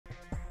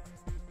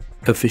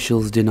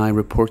Officials deny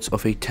reports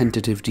of a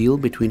tentative deal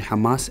between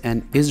Hamas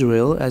and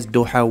Israel as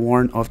Doha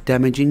warned of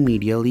damaging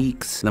media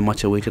leaks. The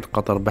much-awaited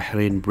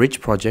Qatar-Bahrain bridge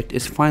project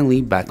is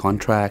finally back on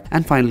track.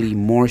 And finally,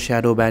 more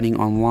shadow banning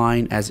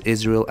online as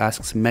Israel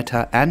asks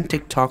Meta and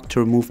TikTok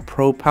to remove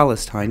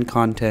pro-Palestine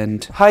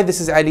content. Hi,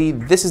 this is Ali.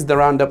 This is the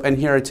Roundup, and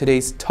here are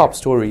today's top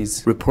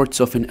stories. Reports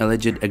of an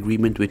alleged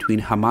agreement between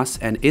Hamas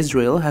and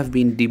Israel have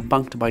been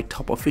debunked by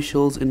top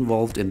officials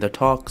involved in the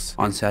talks.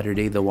 On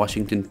Saturday, the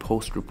Washington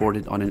Post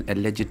reported on an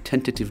alleged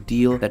tentative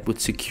deal that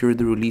would secure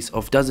the release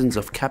of dozens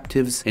of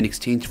captives in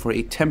exchange for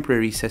a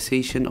temporary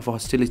cessation of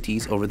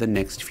hostilities over the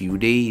next few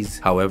days.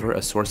 However,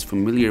 a source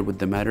familiar with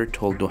the matter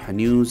told Doha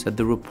News that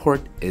the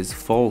report is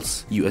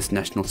false. U.S.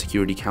 National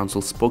Security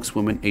Council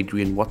spokeswoman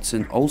Adrienne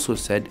Watson also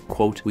said,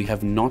 quote, "We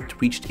have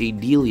not reached a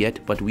deal yet,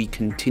 but we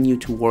continue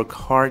to work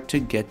hard to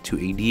get to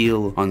a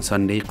deal." On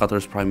Sunday,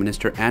 Qatar's Prime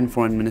Minister and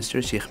Foreign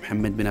Minister Sheikh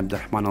Mohammed bin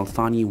Abdulrahman Al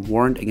Thani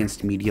warned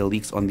against media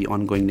leaks on the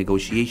ongoing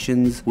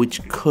negotiations,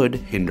 which could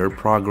hinder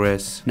progress.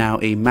 Now,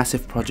 a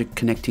massive project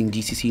connecting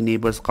GCC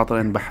neighbors Qatar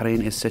and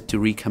Bahrain is set to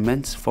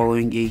recommence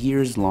following a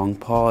years-long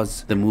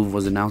pause. The move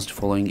was announced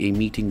following a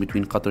meeting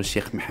between Qatar's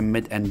Sheikh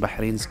Mohammed and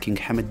Bahrain's King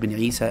Hamad bin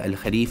Isa Al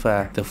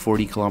Khalifa. The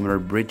 40-kilometer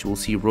bridge will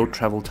see road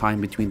travel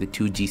time between the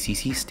two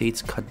GCC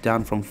states cut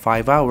down from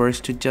 5 hours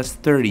to just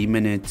 30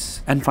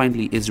 minutes. And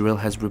finally, Israel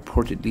has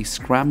reportedly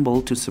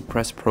scrambled to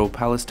suppress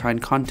pro-Palestine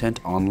content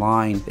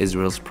online.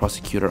 Israel's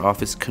prosecutor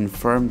office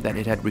confirmed that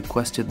it had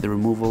requested the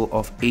removal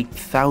of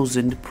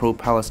 8,000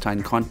 pro-Palestine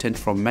content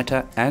from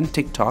Meta and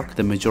TikTok,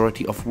 the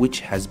majority of which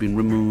has been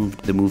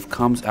removed. The move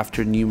comes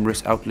after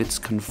numerous outlets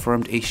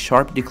confirmed a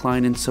sharp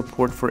decline in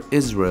support for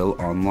Israel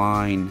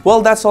online.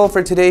 Well, that's all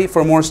for today.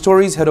 For more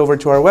stories, head over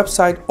to our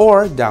website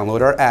or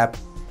download our app.